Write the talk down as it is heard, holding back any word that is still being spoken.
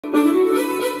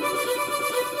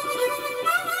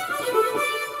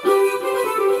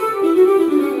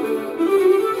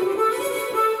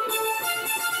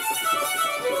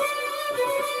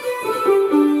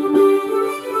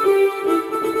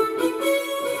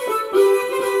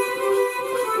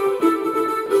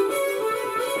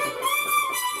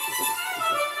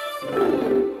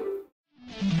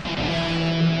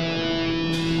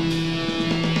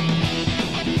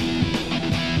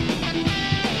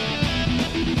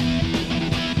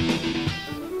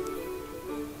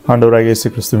ஆண்டவராகிய இயேசு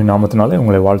கிறிஸ்துவின் நாமத்தினாலே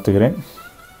உங்களை வாழ்த்துகிறேன்.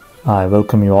 I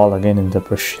welcome you all again in the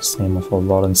precious name of our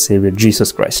Lord and Savior Jesus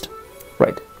Christ.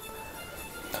 Right.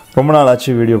 ரொம்ப நாள்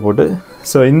ஆச்சு வீடியோ போட்டு.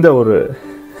 ஸோ இந்த ஒரு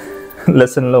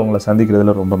லெசனில் உங்களை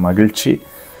சந்திக்கிறதுல ரொம்ப மகிழ்ச்சி.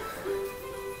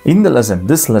 இந்த lesson,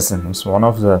 this lesson is one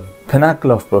of the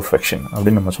pinnacle of perfection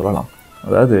அப்படின்னு நம்ம சொல்லலாம்.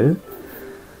 அதாவது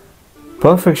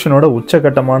பர்ஃபெக்ஷனோட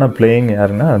உச்சகட்டமான பிளேயிங்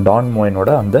யாருன்னா டான் மோயனோட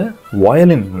அந்த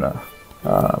violin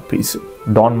piece.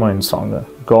 Don மோயன் song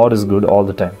God is good all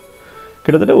the time.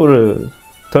 கிட்டத்தட்ட ஒரு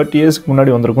 30 இயர்ஸ்க்கு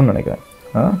முன்னாடி வந்திருக்கும்னு நினைக்கிறேன்.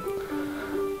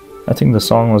 I think the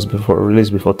song was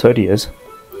released before 30 years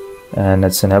and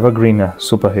it's an evergreen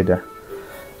super hit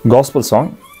gospel song.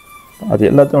 அது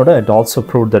எல்லாத்தையும் விட it also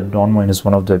proved that Don Moen is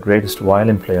one of the greatest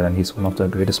violin player and he's one of the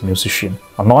greatest musician,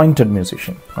 anointed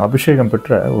musician. அபிஷேகம் பெற்ற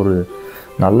ஒரு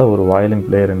நல்ல ஒரு violin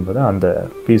player என்பதை அந்த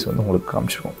பீஸ் வந்து உங்களுக்கு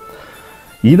காமிச்சிருக்கும்.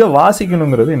 இதை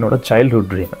வாசிக்கணுங்கிறது என்னோட சைல்ட்ஹுட்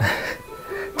ட்ரீம்.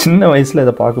 சின்ன வயசில்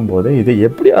இதை பார்க்கும்போது இதை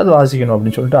எப்படியாவது வாசிக்கணும்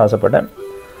அப்படின்னு சொல்லிட்டு ஆசைப்பட்டேன்.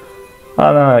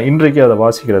 ஆனால் இன்றைக்கு அதை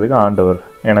வாசிக்கிறதுக்கு ஆண்டவர்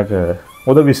எனக்கு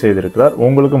உதவி செய்திருக்கிறார்,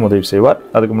 உங்களுக்கும் உதவி செய்வார்.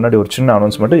 அதுக்கு முன்னாடி ஒரு சின்ன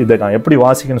அனௌன்ஸ்மெண்ட். இதை நான் எப்படி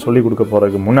வாசிக்கணும்னு சொல்லி கொடுக்க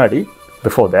போகிறதுக்கு முன்னாடி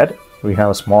before that we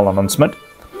have a small announcement.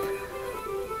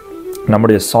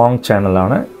 நம்முடைய சாங்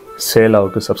சேனலான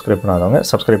சேலாவுக்கு சப்ஸ்கிரைப் பண்ணாதவங்க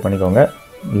சப்ஸ்கிரைப் பண்ணிக்கோங்க.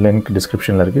 லிங்க்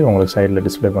டிஸ்கிரிப்ஷனில் இருக்குது, உங்களுக்கு சைடில்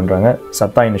டிஸ்பிளே பண்ணுறாங்க.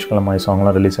 சத்தாய் நிஷ்கலமாய்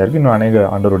சாங்லாம் ரிலீஸ் ஆகிருக்கு. இன்னும் அநேக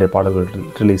ஆண்டவருடைய பாடல்கள்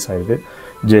ரிலீஸ் ஆகிருக்கு.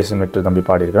 ஜேசன் வெற்றி தம்பி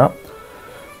பாடியிருக்கான்.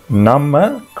 நம்ம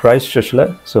கிரைஸ்ட் சர்ச்சில்,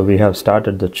 so we have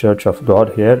started the church of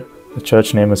God here. The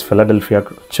church name is Philadelphia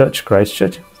search, Christ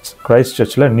search. Christ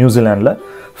சர்ச்சில் நியூசிலாண்டில்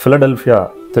ஃபிலடெல்ஃபியா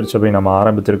திருச்சபை நம்ம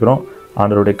ஆரம்பித்திருக்கிறோம்.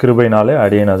 ஆண்டவருடைய கிருபையினாலே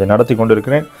அடியேன் அதை நடத்தி கொண்டு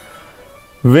இருக்கிறேன்.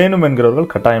 வேணும்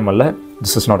என்கிறவர்கள் கட்டாயம் அல்ல.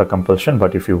 This is not a compulsion,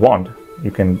 but if you want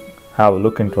you can have a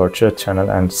look into our church channel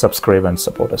and subscribe and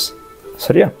support us.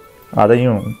 சரியா?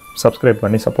 அதையும் சப்ஸ்கிரைப்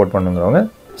பண்ணி சப்போர்ட் பண்ணுங்கிறவங்க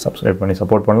சப்ஸ்கிரைப் பண்ணி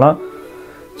சப்போர்ட் பண்ணலாம்.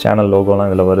 சேனல் லோகோலாம்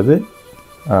இதில் வருது,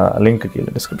 லிங்க்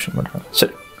கீழே டிஸ்கிரிப்ஷன் பண்ணுறாங்க.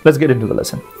 சரி, let's get into the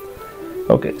lesson.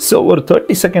 Okay, so ஒரு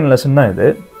 30 செகண்ட் லெசன் தான் இது.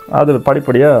 அது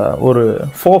படிப்படியாக ஒரு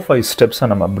 4-5 ஸ்டெப்ஸை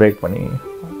நம்ம பிரேக் பண்ணி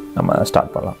நம்ம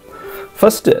ஸ்டார்ட் பண்ணலாம்.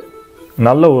 ஃபஸ்ட்டு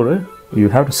நல்ல ஒரு you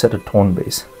have to set a tone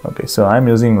base. Okay, so I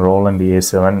am using Roland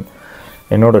A7.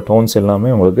 என்னோட டோன்ஸ் எல்லாமே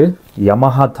உங்களுக்கு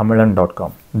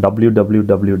yamahatamilan.com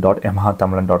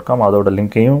www.yamahatamilan.com அதோட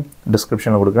லிங்க்கையும்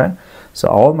டிஸ்கிரிப்ஷனில் கொடுக்குறேன். So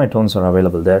all my don'ts are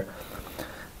available there.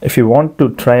 If you want to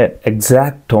try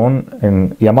exact tone இன்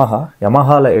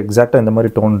யமஹாவில் எக்ஸாக்டாக இந்த மாதிரி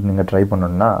tone நீங்கள் ட்ரை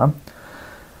பண்ணணுன்னா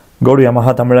go to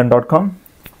yamahatamilan.com.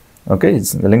 Okay,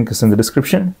 the link is in the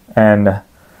description. and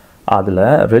அதில்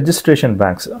ரெஜிஸ்ட்ரேஷன்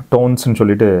பேங்க்ஸ் டோன்ஸ்ன்னு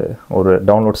சொல்லிட்டு ஒரு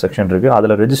டவுன்லோட் செக்ஷன் இருக்குது.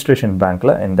 அதில் ரெஜிஸ்ட்ரேஷன்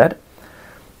பேங்க்கில் in that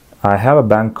I have a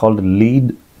bank called Lead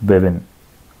Bevin,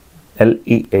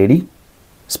 LEAD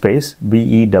space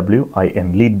BEWIN,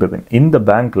 Lead Bevin. In the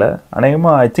bank la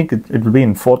anayama I think it will be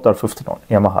in 4th or 5th tone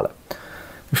Yamaha.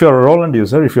 If you are a Roland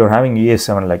user, if you are having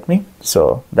EA7 like me, so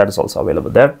that is also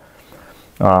available there.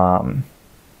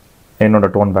 என்னோட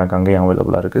tone bank அங்கேயும்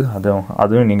அவைலபிளாக இருக்குது.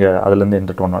 அதுவும் நீங்கள் அதுலேருந்து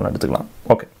எந்த tone வேணாலும் எடுத்துக்கலாம்.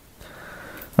 ஓகே,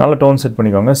 நல்ல டோன் செட்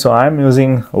பண்ணிக்கோங்க. So I am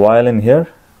using violin here.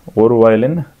 ஒரு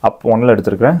வயலின் அப் 1ல்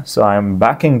எடுத்திருக்கிறேன். So I am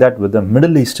packing that with the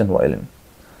middle eastern violin.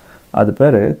 அது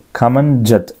பேர்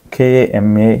கமன்ஜத்,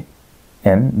 KAMANJAT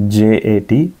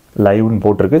லைவ்னு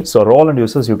போட்டிருக்கு. So role and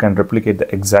users you can replicate the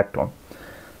exact tone.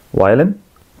 Violin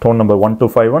tone number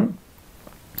 1251,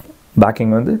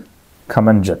 packing வந்து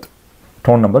கமன்ஜத்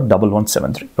tone number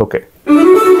 1173. Okay,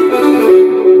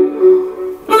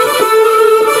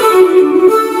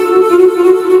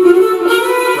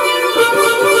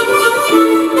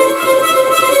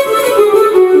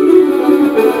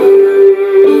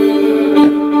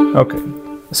 okay.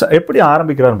 So எப்படி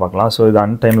ஆரம்பிக்கிறான்னு பார்க்கலாம். So இது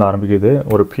அன்டைமில் ஆரம்பிக்குது.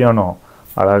 ஒரு piano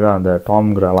அழகாக அந்த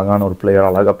டாம்ங்கிற அழகான ஒரு பிளேயர்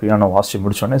அழகாக பியானோ வாசிச்சு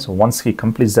முடிச்சோடனே, so once he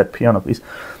completes that piano piece,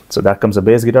 so that comes a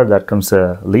base guitar, that comes a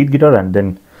lead guitar and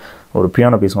then ஒரு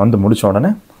பியானோ பீஸ் வந்து முடிச்ச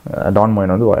உடனே டான்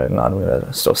மோயன் வந்து ஆரம்பிக்கிறார்.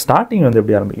 ஸோ ஸ்டார்டிங் வந்து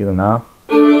எப்படி ஆரம்பிக்குதுன்னா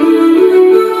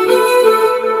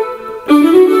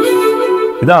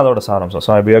இதான் அதோட சாராம்சம்.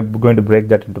 So we are going to break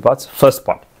that into parts. First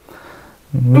part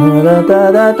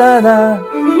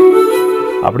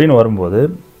அப்படின்னு வரும்போது,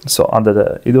 ஸோ அந்த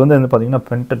இது வந்து பார்த்தீங்கன்னா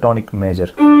pentatonic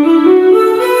major.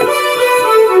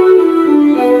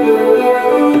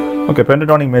 Okay,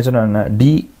 pentatonic major என்ன?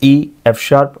 DE F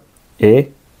sharp A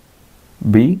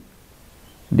B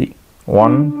D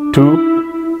 1 2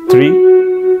 3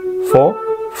 4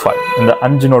 5 இந்த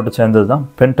 5 நோட்டு சேர்ந்தது தான்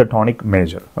பென்டடானிக்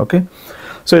மேஜர். ஓகே,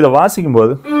 ஸோ இதை வாசிக்கும்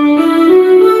போது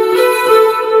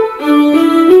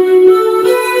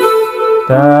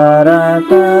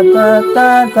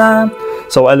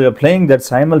so while you are playing that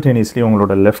simultaneously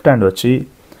உங்களோட லெஃப்ட் ஹேண்ட் வச்சு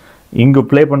இங்கே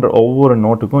ப்ளே பண்ணுற ஒவ்வொரு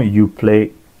நோட்டுக்கும் யூ ப்ளே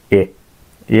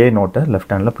ஏ நோட்டை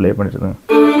லெஃப்ட் ஹேண்டில் ப்ளே பண்ணிட்டு இருந்தேன்.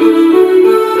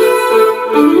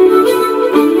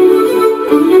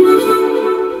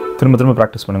 திரும்ப திரும்ப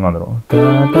ப்ராக்டிஸ் பண்ணுங்க வந்துடும்.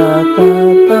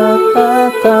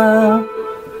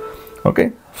 ஓகே,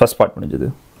 ஃபர்ஸ்ட் பார்ட் முடிஞ்சது.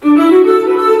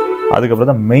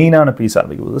 அதுக்கப்புறம் தான் மெயினான பீஸ்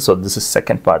ஆரம்பிக்குது. So this is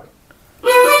second part.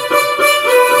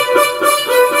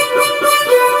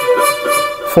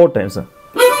 4 times.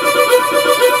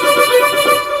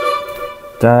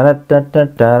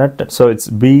 So it's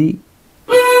B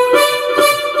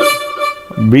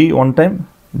 1 time,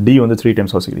 D வந்து 3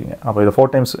 times வாசிக்கிறீங்க. அப்போ இதை 4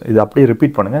 times இது அப்படியே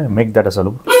ரிப்பீட் பண்ணுங்க. Make that as a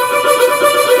loop.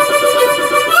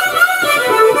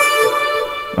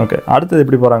 Okay, அடுத்தது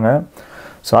எப்படி போகிறாங்க?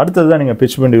 ஸோ அடுத்தது தான் நீங்கள்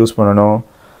பிட்ச் பெண்ட் யூஸ் பண்ணணும்.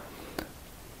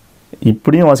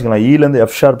 இப்படியும் வாசிக்கலாம். ஈலேருந்து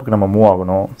எஃப் ஷார்ப்புக்கு நம்ம மூவ்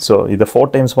ஆகணும். ஸோ இதை 4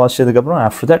 times வாசிச்சதுக்கப்புறம்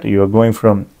after that you are going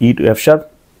from E to F sharp.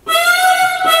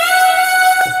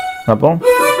 அப்போ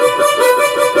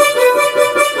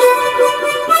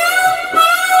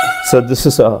so this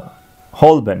is a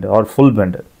whole bend or full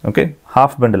bend. Okay,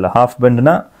 half bend illa. Half bend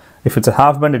na, if it's a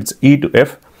half bend it's E to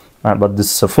F, but this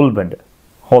is a full bend,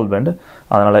 whole bend,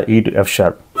 adanal E to F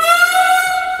sharp.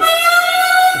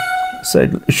 So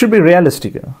it should be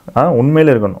realistic.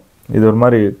 உண்மையிலே இருக்கணும். இது ஒரு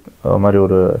மாதிரி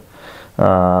ஒரு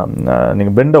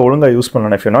நீங்கள் பெண்டை ஒழுங்காக use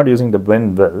பண்ணலாம். if you're not using the bend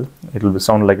well, it will be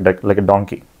sound like a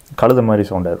donkey. கழுத மாதிரி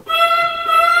சவுண்ட் ஆகும்.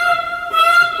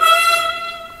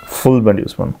 ஃபுல் பெண்ட்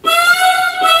யூஸ் பண்ணணும்.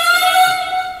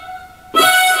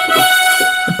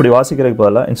 இப்படி வாசிக்கிறதுக்கு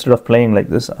பதிலாக instead of playing like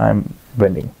this, I am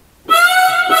bending.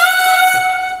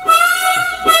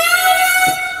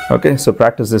 Okay, so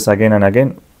practice this again and again.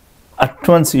 At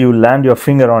once you land your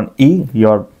finger on E,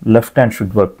 your left hand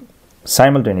should work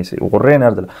simultaneously. ஒரே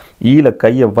நேரத்தில் ஈல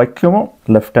கையை வைக்கவும்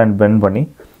left hand bend பண்ணி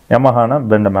யமஹானா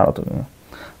பெண்டை மேலே தூக்குங்க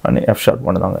பண்ணி F sharp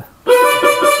பண்ணுதாங்க.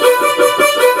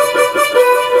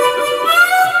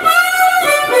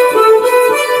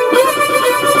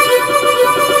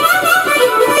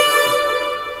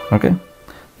 Okay,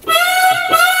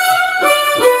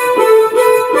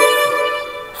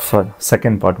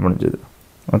 second part முடிஞ்சது.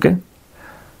 Okay,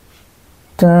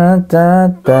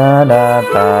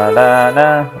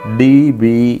 D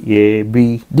B A B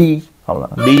D,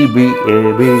 அவ்வளோதான். D B A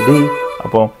B D.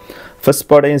 அப்போ ஃபர்ஸ்ட்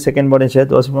பார்ட்டையும் செகண்ட் பார்ட்டையும்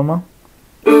சேர்த்து வாசிப்போமா?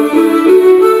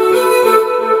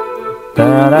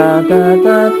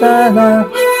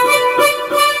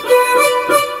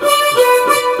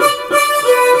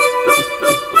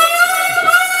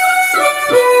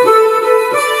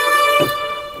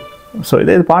 ஸோ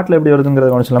இதே இது பாட்டில் எப்படி வருதுங்கிறத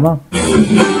கவனிச்சலாமா?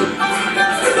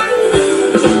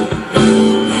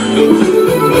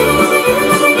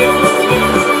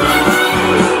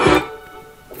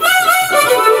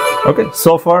 Okay,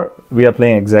 so far we are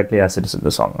playing exactly as it is in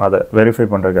the song. அதை verify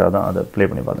பண்ணுறதுக்காக தான் அதை ப்ளே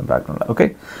பண்ணி பார்த்தேன் பேக்ரவுண்டில். ஓகே,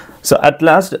 ஸோ அட்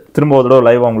லாஸ்ட் திரும்ப ஒரு தடவை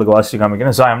லைவ் உங்களுக்கு வாசிச்சு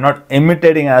காமிக்கிறேன். So I am not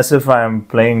imitating as if I am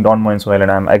playing Don Moen's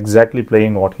violin. I am exactly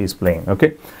playing what he is playing.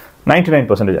 Okay,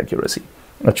 99% accuracy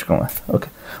வச்சுக்கோங்க. ஓகே,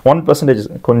 1%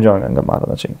 கொஞ்சம் அங்கே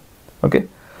மாறதான் வச்சுங்க. ஓகே,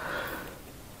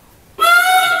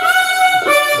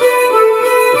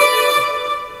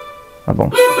 அப்போ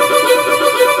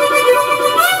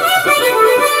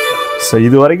ஸோ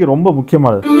இது வரைக்கும் ரொம்ப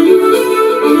முக்கியமானது.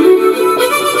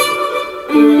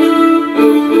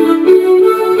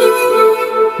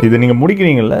 இது நீங்கள்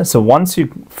முடிக்கிறீங்கல்ல. So once you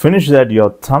finish that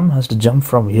your them has to jump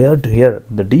from here to hear.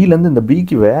 இந்த டீலேருந்து இந்த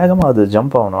பிக்கு வேகமாக அது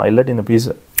ஜம்ப் ஆகணும். இல்லாட்டி இந்த பீஸ்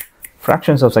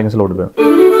ஃப்ராக்ஷன்ஸ் ஆஃப் செகண்ட்ஸில் ஓட்டு போயிடும்.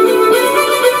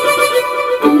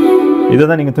 இதை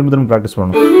தான் நீங்கள் திரும்ப திரும்ப ப்ராக்டிஸ்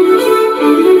பண்ணணும்.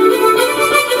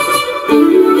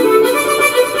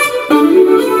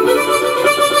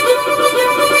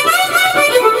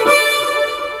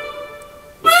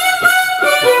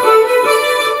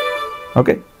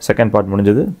 ஓகே, செகண்ட் பார்ட்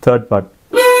முடிஞ்சது. Third part.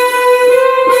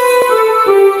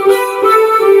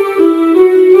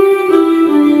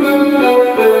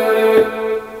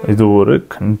 இது ஒரு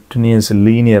கண்டினியூஸ்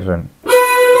லீனியர் ரன்.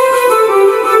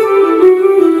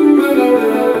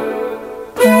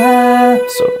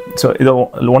 ஸோ இதை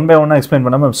ஒன் பை ஒன்னாக எக்ஸ்பிளைன்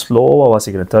பண்ணாமல் ஸ்லோவாக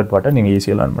வாசிக்கிறேன். தேர்ட் பார்ட்டை நீங்கள்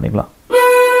ஈஸியாக லேர்ன் பண்ணிக்கலாம்.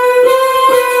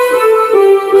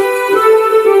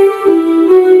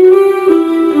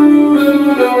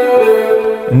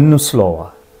 இன்னும் ஸ்லோவா.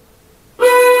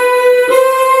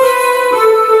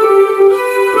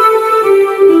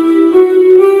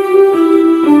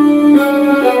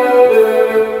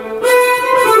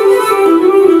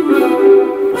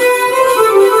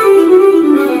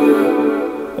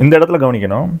 இந்த இடத்துல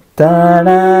கவனிக்கணும்.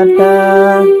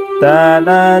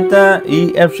 E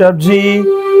F sharp G,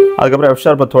 அதுக்கப்புறம் F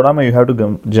sharp தொடாம you have to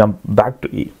jump back to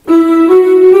E.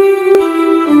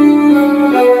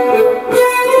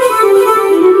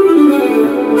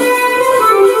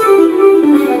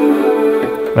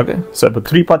 Okay, so இப்போ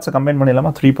 3 பார்ட்ஸை கம்பைன்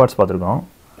பண்ணிடலாமா? 3 பார்ட்ஸ் பார்த்துருக்கோம்.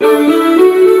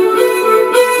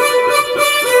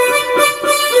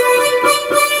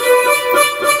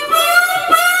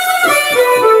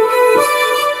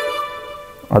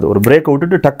 அது ஒரு பிரேக்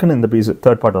விட்டுட்டு டக்குன்னு இந்த பீஸ்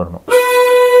தேர்ட் பார்ட் வரணும்.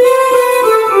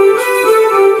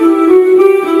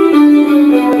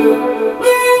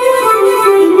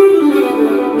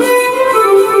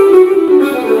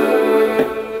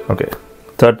 ஓகே,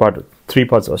 தேர்ட் பார்ட் 3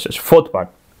 parts வாசிச்சு. ஃபோர்த்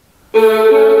பார்ட்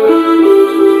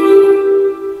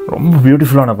ரொம்ப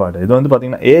பியூட்டிஃபுல்லான பாட்டு. இது வந்து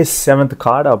பார்த்தீங்கன்னா A7th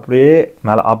கார்டு அப்படியே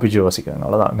மேலே ஆர்பிஜி வாசிக்கிறாங்க,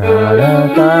 அவ்வளோதான்.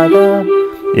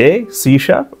 A C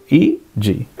sharp E G.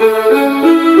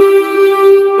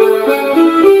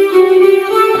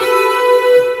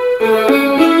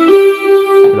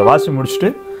 இதை வாசி முடிச்சுட்டு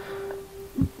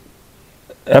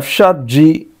F sharp G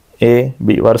A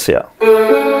B வரிசையா.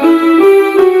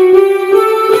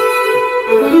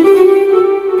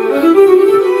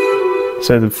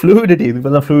 ஸோ இது ஃப்ளூயிடிட்டி, இதுக்கு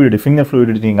தான் ஃப்ளூயிடிட்டி, ஃபிங்கர்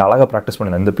ஃப்ளூயிடிட்டி நீங்கள் அழகாக ப்ராக்டிஸ்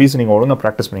பண்ணலாம். இந்த பீஸ் நீங்கள் ஒழுங்காக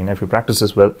ப்ராக்டிஸ் பண்ணிங்கன்னா, if you practice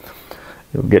is well,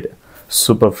 you get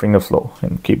super finger flow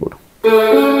in keyboard.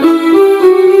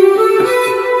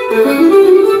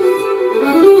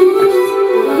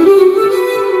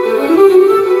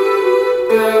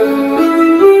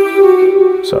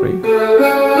 Sorry.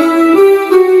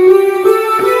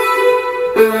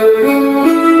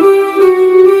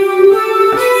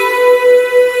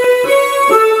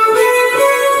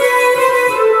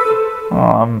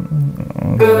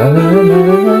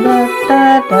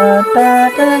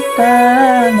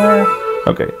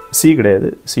 Okay, C கிடையாது,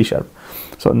 சி ஷார்ப்.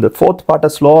 ஸோ இந்த ஃபோர்த் பார்ட்டை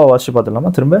ஸ்லோவாக வாசிச்சு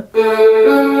பார்த்துடலாமா திரும்ப?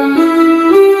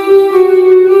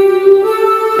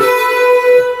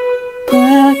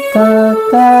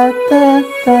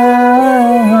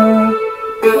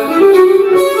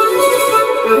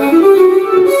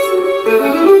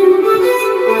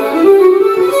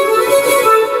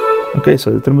 ஓகே, ஸோ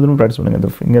இது திரும்ப ப்ராக்டிஸ் பண்ணுங்க.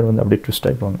 இந்த ஃபிங்கர் வந்து அப்படியே ட்விஸ்ட்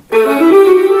ஆகிடுவாங்க.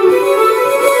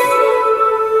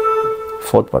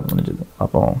 ஃபோர்த் பார்ட் முடிஞ்சது.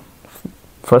 அப்போ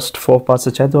ஃபர்ஸ்ட் 4 parts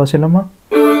சேர்த்து வாசிக்கலாமா?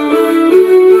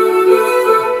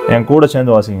 என் கூட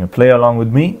சேர்ந்து வாசிங்க. Play along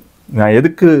with me. நான்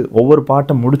எதுக்கு ஒவ்வொரு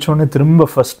பாட்டை முடித்தோடனே திரும்ப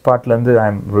first பார்ட்லேருந்து I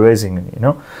am revising,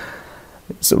 you know.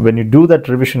 So when you do that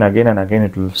revision again and again,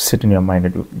 it will sit in your mind,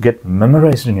 it will get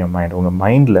மெமரைஸ்ட் in your mind. உங்கள்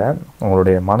மைண்டில்,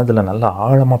 உங்களுடைய மனதில் நல்லா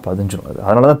ஆழமாக பதிஞ்சிடும் அது.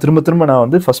 அதனால தான் திரும்ப திரும்ப நான்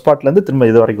வந்து ஃபர்ஸ்ட் பார்ட்லேருந்து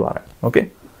திரும்ப இது வரைக்கும் வரேன். ஓகே,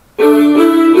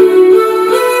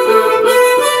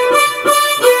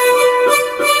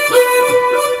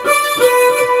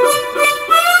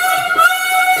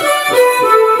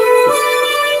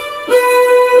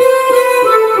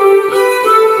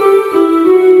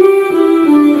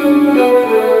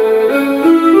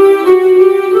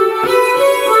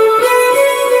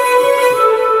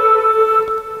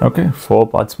 ஓகே, 4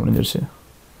 parts முடிஞ்சிருச்சு.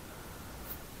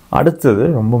 அடுத்தது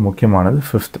ரொம்ப முக்கியமானது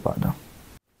 5th part.